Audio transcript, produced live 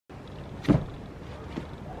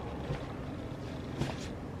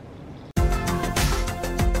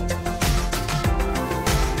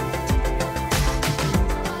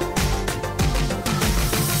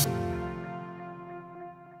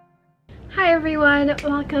everyone,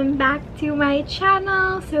 welcome back to my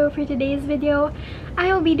channel. So for today's video,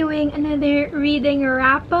 I will be doing another reading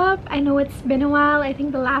wrap-up. I know it's been a while. I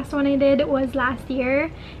think the last one I did was last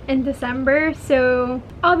year in December. So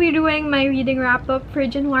I'll be doing my reading wrap-up for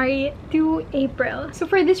January to April. So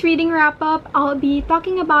for this reading wrap-up, I'll be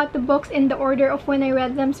talking about the books in the order of when I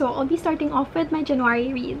read them. So I'll be starting off with my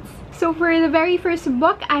January reads. So for the very first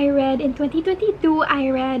book I read in 2022, I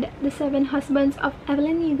read The Seven Husbands of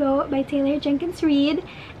Evelyn Hugo by Jenkins Reid,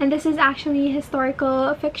 and this is actually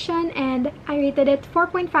historical fiction, and I rated it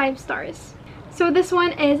 4.5 stars. So this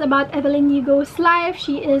one is about Evelyn Hugo's life.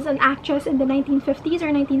 She is an actress in the 1950s or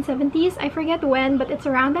 1970s. I forget when, but it's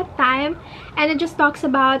around that time. And it just talks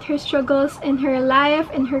about her struggles in her life,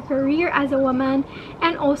 in her career as a woman.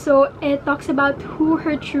 And also it talks about who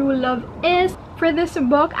her true love is. For this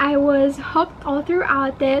book, I was hooked all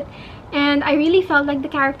throughout it. And I really felt like the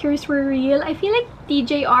characters were real. I feel like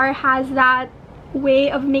TJR has that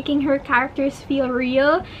way of making her characters feel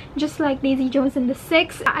real, just like Daisy Jones and the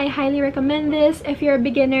Six. I highly recommend this if you're a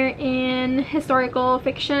beginner in historical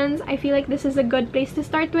fictions. I feel like this is a good place to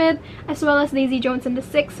start with, as well as Daisy Jones and the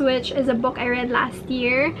Six, which is a book I read last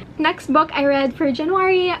year. Next book I read for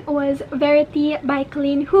January was Verity by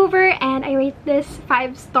Colleen Hoover, and I rate this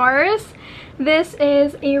 5 stars. This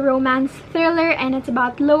is a romance thriller and it's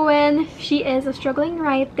about Sloane. She is a struggling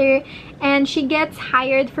writer and she gets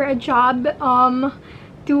hired for a job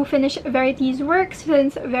to finish Verity's work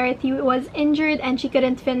since Verity was injured and she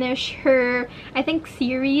couldn't finish her, I think,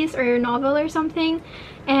 series or novel or something.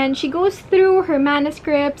 And she goes through her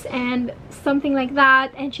manuscripts and something like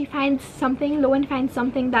that, and she finds something, Sloane finds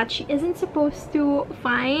something that she isn't supposed to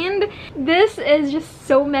find. This is just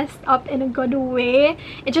so messed up in a good way.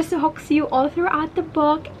 It just hooks you all throughout the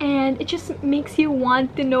book and it just makes you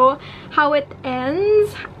want to know how it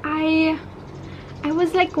ends. I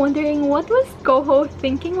was like wondering what was Coho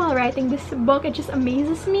thinking while writing this book. It just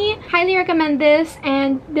amazes me. Highly recommend this,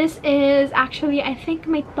 and this is actually, I think,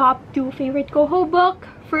 my top 2 favorite Coho book.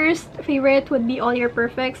 First favorite would be All Your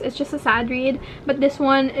Perfects. It's just a sad read, but this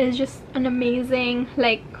one is just an amazing,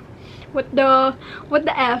 like, what the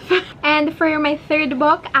F. And for my third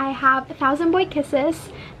book, I have 1,000 Boy Kisses.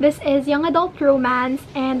 This is young adult romance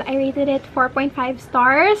and I rated it 4.5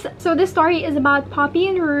 stars. So this story is about Poppy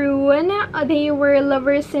and Rune. They were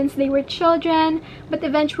lovers since they were children, but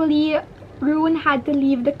eventually Rune had to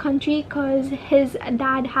leave the country because his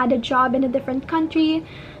dad had a job in a different country.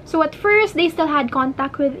 So at first they still had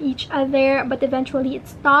contact with each other, but eventually it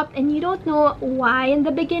stopped and you don't know why in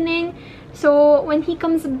the beginning. So when he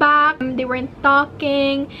comes back, they weren't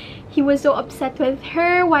talking. He was so upset with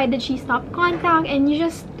her. Why did she stop contact? And you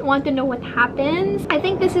just want to know what happens. I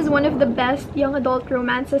think this is one of the best young adult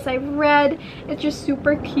romances I've read. It's just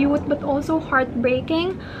super cute but also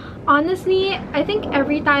heartbreaking. Honestly, I think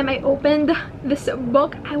every time I opened this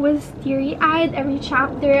book, I was teary-eyed. Every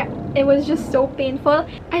chapter, it was just so painful.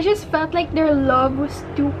 I just felt like their love was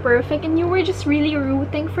too perfect and you were just really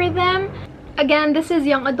rooting for them. Again, this is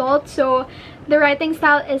young adult, so the writing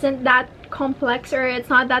style isn't that complex or it's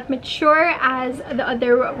not that mature as the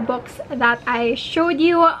other books that I showed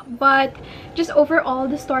you, but just overall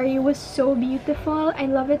the story was so beautiful. I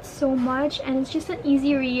love it so much and it's just an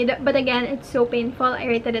easy read, but again, it's so painful. I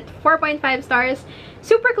rated it 4.5 stars,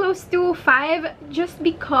 super close to 5, just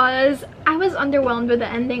because I was underwhelmed with the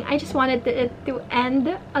ending. I just wanted it to end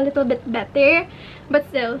a little bit better, but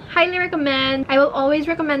still, highly recommend. I will always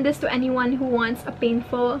recommend this to anyone who wants a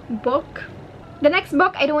painful book. The next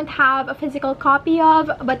book I don't have a physical copy of,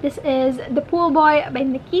 but this is The Pool Boy by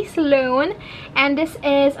Nikki, Sloane, and this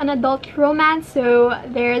is an adult romance, so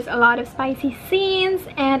there's a lot of spicy scenes,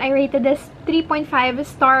 and I rated this 3.5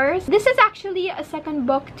 stars. This is actually a second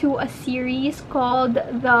book to a series called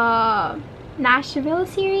the Nashville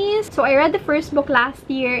series. So I read the first book last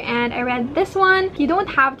year and I read this one. You don't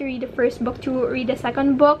have to read the first book to read the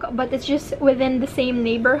second book, but it's just within the same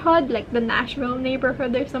neighborhood, like the Nashville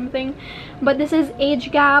neighborhood or something. But this is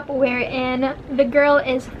age gap wherein the girl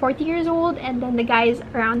is 40 years old and then the guy is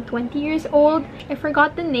around 20 years old. I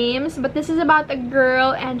forgot the names, but this is about a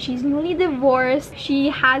girl and she's newly divorced. She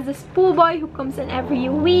has this pool boy who comes in every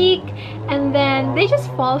week and then they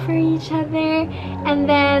just fall for each other, and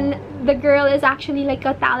then the girl is actually like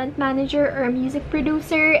a talent manager or a music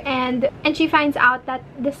producer, and she finds out that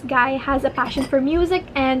this guy has a passion for music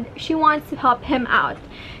and she wants to help him out.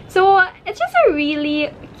 So it's just a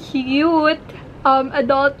really cute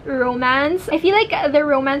adult romance. I feel like the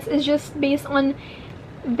romance is just based on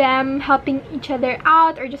them helping each other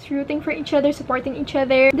out or just rooting for each other, supporting each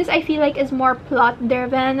other. This I feel like is more plot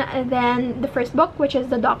driven than the first book, which is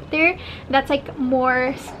The Doctor. That's like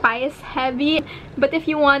more spice heavy. But if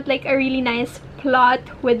you want like a really nice plot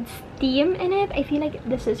with steam in it, I feel like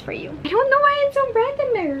this is for you. I don't know why it's so bright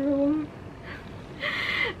in my room.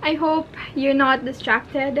 I hope you're not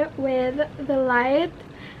distracted with the light.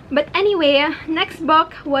 But anyway, next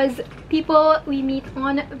book was People We Meet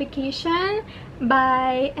on Vacation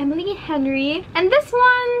by Emily Henry. And this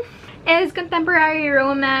one is contemporary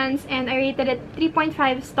romance, and I rated it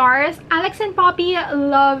 3.5 stars. Alex and Poppy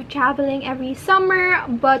love traveling every summer,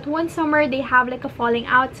 but one summer they have like a falling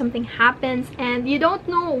out, something happens, and you don't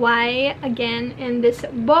know why again in this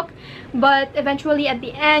book, but eventually at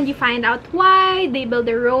the end you find out why. They build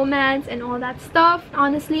a romance and all that stuff.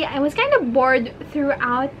 Honestly, I was kind of bored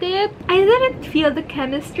throughout it. I didn't feel the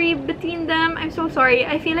chemistry between them. I'm so sorry.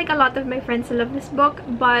 I feel like a lot of my friends love this book,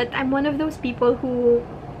 but I'm one of those people who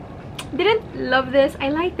didn't love this. I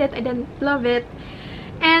liked it, I didn't love it.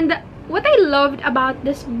 And what I loved about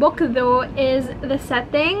this book though is the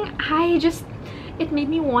setting. It made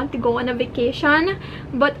me want to go on a vacation.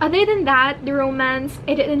 But other than that, the romance,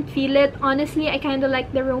 I didn't feel it. Honestly, I kind of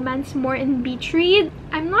like the romance more in Beach Read.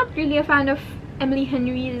 I'm not really a fan of Emily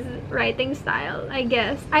Henry's writing style, I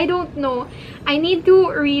guess. I don't know. I need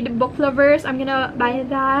to read Book Lovers. I'm gonna buy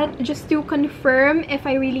that just to confirm if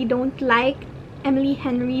I really don't like Emily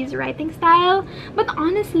Henry's writing style. But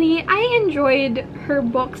honestly, I enjoyed her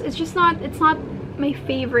books. It's not my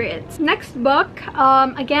favorites. Next book,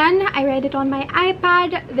 again, I read it on my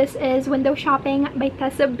iPad. This is Window Shopping by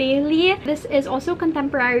Tessa Bailey. This is also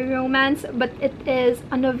contemporary romance, but it is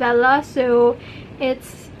a novella, so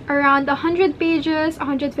it's around 100 pages,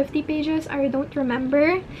 150 pages, I don't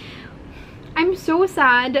remember. I'm so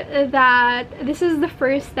sad that this is the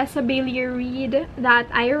first Tessa Bailey read that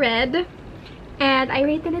I read, and I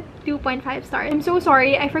rated it 2.5 stars. I'm so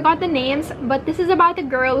sorry, I forgot the names, but this is about a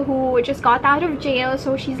girl who just got out of jail,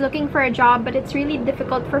 so she's looking for a job, but it's really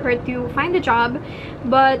difficult for her to find a job.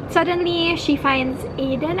 But suddenly she finds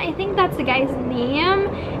Aiden, I think that's the guy's name,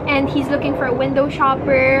 and he's looking for a window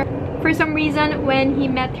shopper. For some reason, when he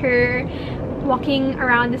met her walking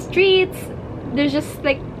around the streets, there's just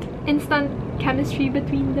like instant chemistry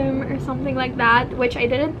between them or something like that, which I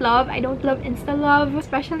didn't love. I don't love insta love,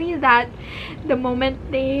 especially that the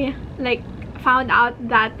moment they like found out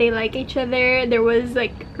that they like each other, there was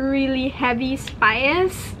like really heavy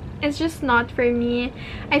spice. It's just not for me.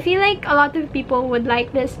 I feel like a lot of people would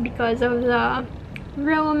like this because of the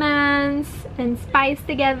romance and spice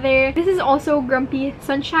together. This is also Grumpy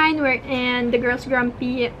Sunshine, wherein the girl's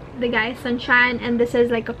grumpy, the guy's sunshine, and this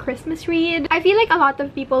is like a Christmas read. I feel like a lot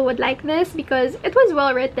of people would like this because it was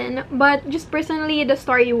well written, but just personally the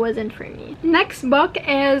story wasn't for me. Next book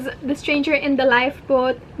is The Stranger in the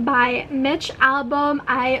Lifeboat by Mitch Albom.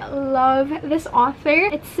 I love this author.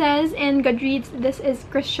 It says in Goodreads this is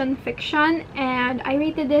Christian fiction, and I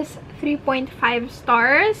rated this 3.5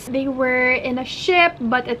 stars. They were in a ship,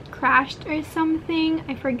 but it crashed or something.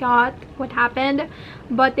 I forgot what happened,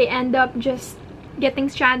 but they end up just getting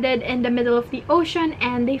stranded in the middle of the ocean,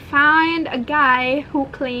 and they find a guy who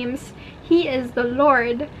claims he is the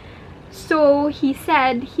Lord. So he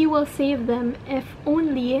said he will save them if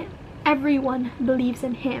only everyone believes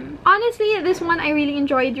in him. Honestly, this one I really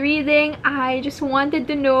enjoyed reading. I just wanted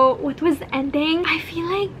to know what was the ending. I feel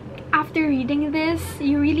like after reading this,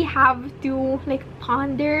 you really have to like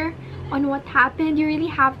ponder on what happened. You really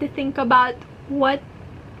have to think about what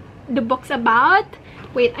the book's about.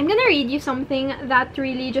 Wait, I'm gonna read you something that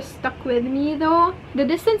really just stuck with me though. The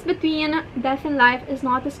distance between death and life is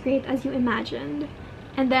not as great as you imagined.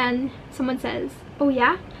 And then someone says, oh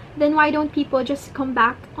yeah? Then why don't people just come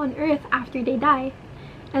back on Earth after they die?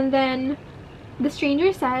 And then the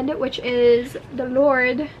stranger said, which is the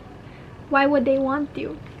Lord, why would they want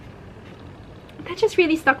to? That just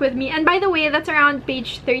really stuck with me. And by the way, that's around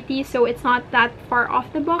page 30, so it's not that far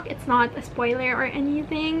off the book. It's not a spoiler or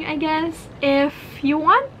anything, I guess. If you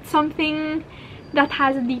want something that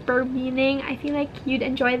has a deeper meaning, I feel like you'd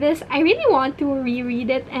enjoy this. I really want to reread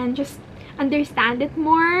it and just understand it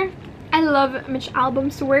more. I love Mitch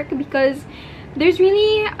Albom's work because there's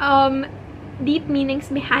really deep meanings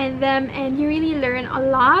behind them, and you really learn a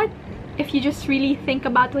lot if you just really think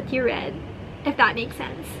about what you read, if that makes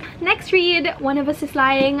sense. Next read, One of Us is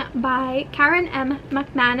Lying by Karen M.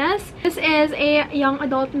 McManus. This is a young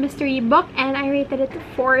adult mystery book, and I rated it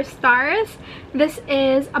 4 stars. This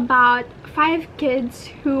is about 5 kids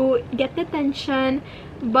who get detention,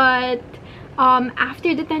 but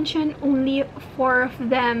after detention, only 4 of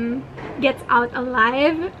them gets out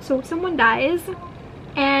alive. So someone dies,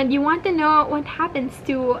 and you want to know what happens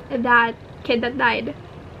to that kid that died.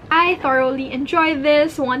 I thoroughly enjoyed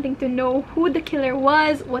this, wanting to know who the killer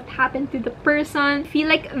was, what happened to the person. I feel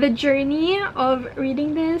like the journey of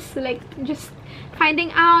reading this, like just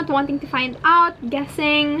finding out, wanting to find out,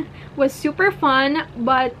 guessing, was super fun.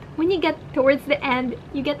 But when you get towards the end,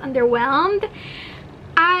 you get underwhelmed.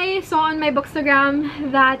 I saw on my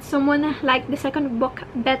Bookstagram that someone liked the second book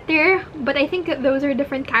better, but I think those are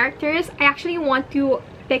different characters. I actually want to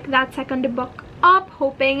pick that second book up,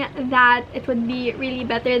 hoping that it would be really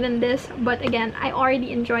better than this, but again, I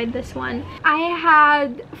already enjoyed this one. I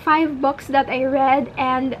had 5 books that I read,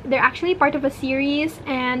 and they're actually part of a series,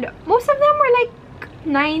 and most of them were like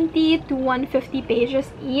 90 to 150 pages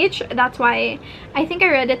each. That's why I think I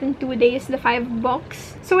read it in 2 days, the 5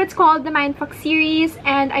 books. So it's called the Mindf series,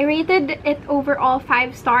 and I rated it overall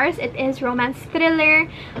 5 stars. It is romance thriller.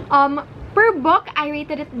 Per book, I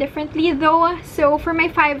rated it differently though. So for my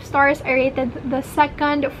 5 stars, I rated the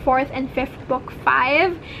 2nd, 4th, and 5th book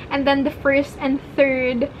 5, and then the 1st and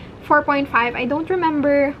 3rd 4.5. I don't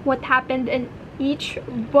remember what happened in each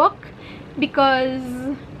book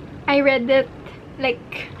because I read it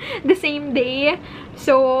like the same day,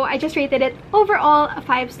 so I just rated it overall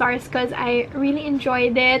 5 stars because I really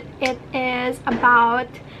enjoyed it. It is about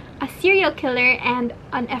a serial killer and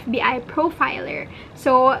an FBI profiler.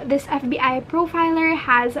 So this FBI profiler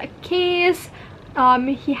has a case.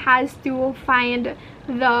 He has to find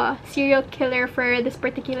the serial killer for this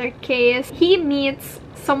particular case. He meets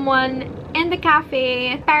someone in the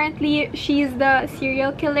cafe. Apparently she's the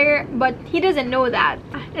serial killer, but he doesn't know that.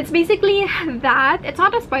 It's basically that. It's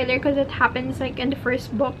not a spoiler because it happens like in the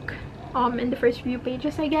first book, in the first few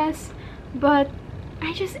pages, I guess, but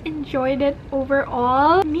I just enjoyed it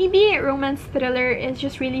overall. Maybe romance thriller is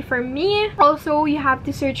just really for me. Also, you have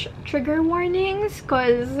to search trigger warnings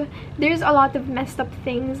because there's a lot of messed up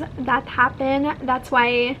things that happen. That's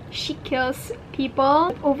why she kills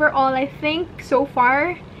people. Overall, I think so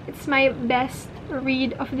far it's my best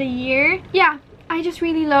read of the year. Yeah, I just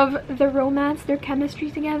really love the romance, their chemistry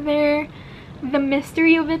together, the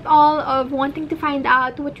mystery of it all, of wanting to find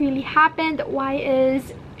out what really happened. Why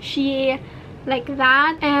is she like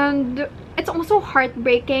that? And it's also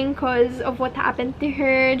heartbreaking because of what happened to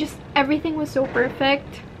her. Just everything was so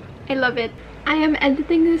perfect. I love it. I am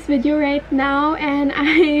editing this video right now, and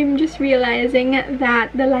I'm just realizing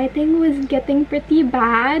that the lighting was getting pretty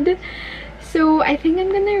bad, so I think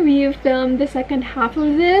I'm gonna refilm the second half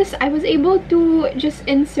of this. I was able to just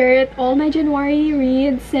insert all my January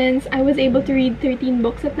reads since I was able to read 13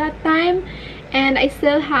 books at that time, and I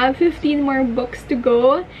still have 15 more books to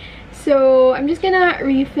go. So I'm just gonna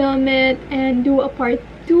refilm it and do a part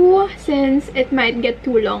 2 since it might get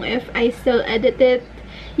too long if I still edit it.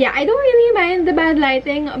 Yeah, I don't really mind the bad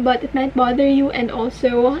lighting, but it might bother you, and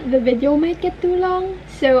also the video might get too long.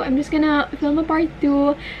 So I'm just gonna film a part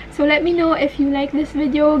 2. So let me know if you like this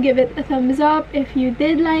video, give it a thumbs up. If you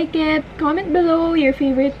did like it, comment below your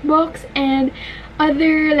favorite books and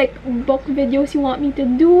other like book videos you want me to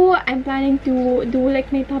do. I'm planning to do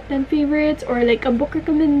like my top 10 favorites, or like a book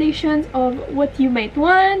recommendations of what you might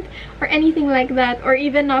want, or anything like that, or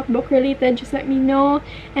even not book related. Just let me know,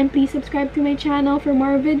 and please subscribe to my channel for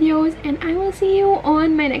more videos, and I will see you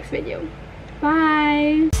on my next video.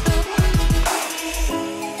 Bye.